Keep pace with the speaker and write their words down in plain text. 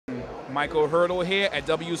Michael Hurdle here at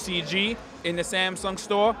WCG in the Samsung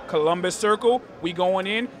store, Columbus Circle. We going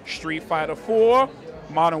in Street Fighter 4,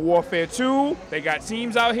 Modern Warfare 2. They got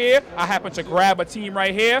teams out here. I happen to grab a team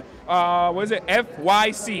right here. What is it?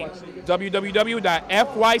 FYC.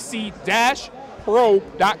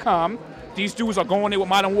 www.fyc-pro.com. These dudes are going in with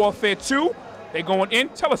Modern Warfare 2. They going in.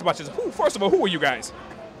 Tell us about this. First of all, who are you guys?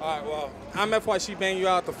 All right, well, I'm FYC banging you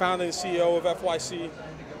out, the founder and CEO of FYC.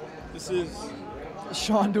 This is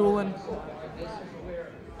Sean Doolin.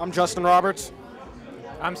 I'm Justin Roberts.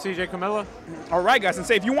 I'm CJ Camilla. All right, guys, and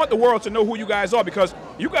say if you want the world to know who you guys are, because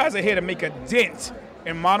you guys are here to make a dent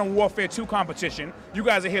in Modern Warfare 2 competition. You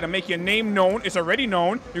guys are here to make your name known. It's already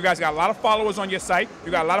known. You guys got a lot of followers on your site. You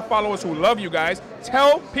got a lot of followers who love you guys.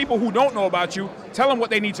 Tell people who don't know about you, tell them what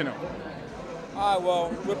they need to know. All right, well,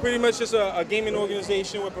 we're pretty much just a gaming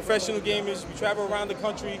organization. We're professional gamers. We travel around the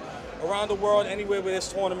country, around the world, anywhere where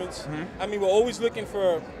there's tournaments. I mean, we're always looking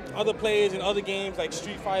for other players in other games like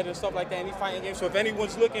Street Fighter and stuff like that, any fighting games. So if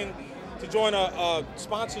anyone's looking to join a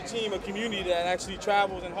sponsored team, a community that actually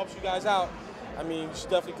travels and helps you guys out, I mean, you should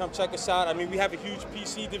definitely come check us out. I mean, we have a huge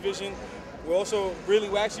PC division. We're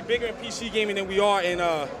actually bigger in PC gaming than we are in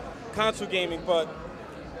console gaming, but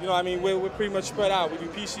you know, I mean, we're pretty much spread out. We do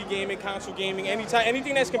PC gaming, console gaming,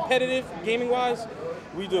 anything that's competitive gaming-wise,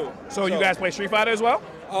 we do. So you guys play Street Fighter as well?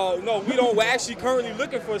 No, we don't. We're actually currently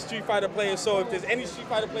looking for Street Fighter players. So if there's any Street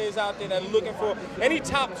Fighter players out there that are looking for any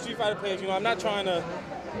top Street Fighter players, you know, I'm not trying to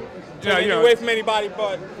take away from anybody,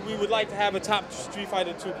 but we would like to have a top Street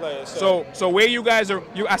Fighter 2 player. So where you guys are,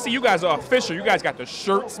 I see you guys are official. You guys got the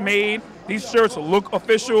shirts made. These shirts look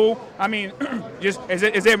official. I mean, is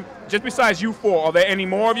there just besides you four, are there any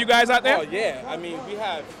more of you guys out there? Oh yeah, I mean we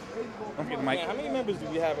have. Don't forget the mic. Man, how many members do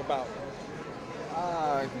we have about?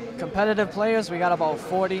 Competitive players, we got about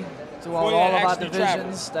 40 throughout all of our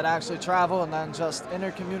divisions that actually travel, and then just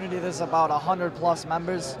inter-community, there's about 100+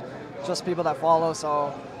 members, just people that follow.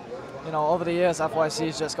 So, you know, over the years,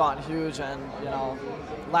 FYC's just gotten huge, and, you know,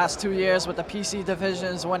 last 2 years with the PC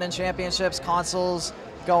divisions, winning championships, consoles,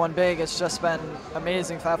 going big, it's just been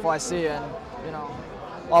amazing for FYC, and, you know,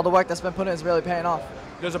 all the work that's been put in is really paying off.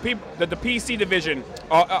 There's the PC division,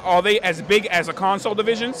 are they as big as the console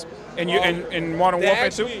divisions in Modern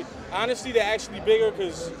Warfare 2? Honestly, they're actually bigger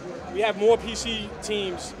because we have more PC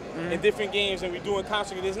teams in different games than we do in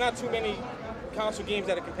console. There's not too many console games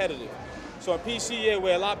that are competitive. So in PC, yeah,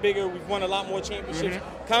 we're a lot bigger. We've won a lot more championships.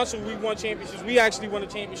 Console, we've won championships. We actually won a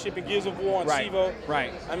championship in Gears of War and CEVO.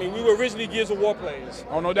 Right. I mean, we were originally Gears of War players.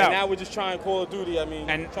 Oh, no doubt. And now we're just trying Call of Duty. I mean,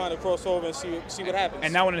 trying to cross over and see what happens.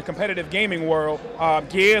 And now in the competitive gaming world,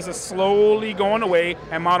 Gears is slowly going away,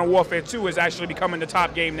 and Modern Warfare 2 is actually becoming the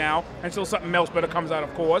top game now, until something else better comes out,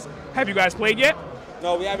 of course. Have you guys played yet?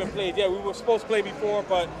 No, we haven't played yet. We were supposed to play before,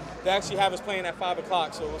 but they actually have us playing at 5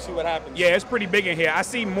 o'clock, so we'll see what happens. Yeah, it's pretty big in here. I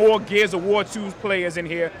see more Gears of War 2 players in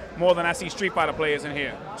here more than I see Street Fighter players in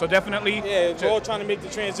here. So definitely. Yeah, we're all trying to make the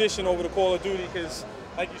transition over to Call of Duty because,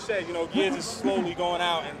 like you said, you know, Gears is slowly going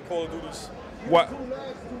out and Call of Duty's. What?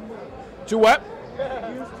 To what?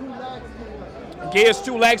 Gears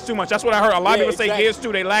 2 lags too much. That's what I heard. A lot of people say Gears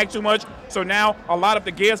 2, they lag too much. So now a lot of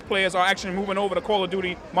the Gears players are actually moving over to Call of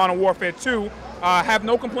Duty Modern Warfare 2. Have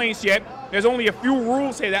no complaints yet. There's only a few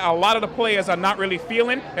rules here that a lot of the players are not really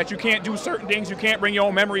feeling, that you can't do certain things, you can't bring your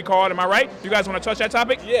own memory card. Am I right? You guys want to touch that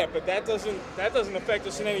topic? Yeah, but that doesn't affect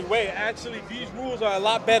us in any way. Actually, these rules are a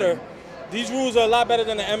lot better. These rules are a lot better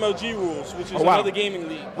than the MLG rules, which is another gaming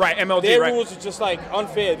league. Right, MLG, Their rules are just like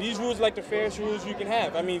unfair. These rules are like the fairest rules you can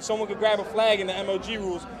have. I mean, someone could grab a flag in the MLG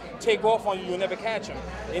rules, take off on you, you'll never catch them.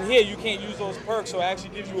 In here, you can't use those perks, so it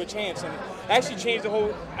actually gives you a chance. And it actually changed the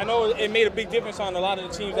whole, I know it made a big difference on a lot of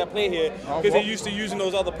the teams that play here, because they're used to using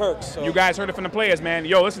those other perks. So. You guys heard it from the players, man.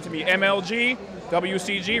 Yo, listen to me, MLG,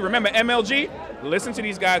 WCG. Remember, MLG, listen to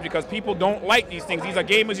these guys because people don't like these things. These are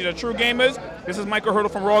gamers. These are true gamers. This is Michael Hurdle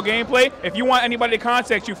from Raw Gameplay. If you want anybody to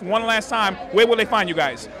contact you for one last time, where will they find you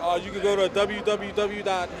guys? You can go to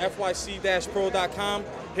www.fyc-pro.com,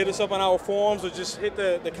 hit us up on our forums, or just hit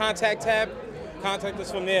the contact tab, contact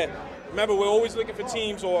us from there. Remember, we're always looking for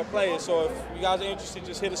teams or players, so if you guys are interested,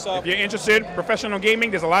 just hit us up. If you're interested, professional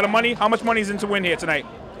gaming, there's a lot of money. How much money is in to win here tonight?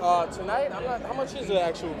 Tonight, how much is the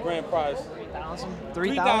actual grand prize?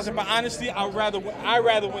 3,000. But honestly, I'd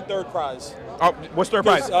rather win third prize. Oh, what's third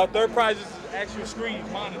prize? Third prize is actual screen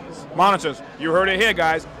monitors. Monitors. You heard it here,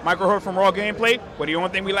 guys. Michael Hurdle from Raw Gameplay. But the only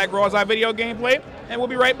thing we like Raw is our video gameplay. And we'll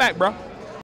be right back, bro.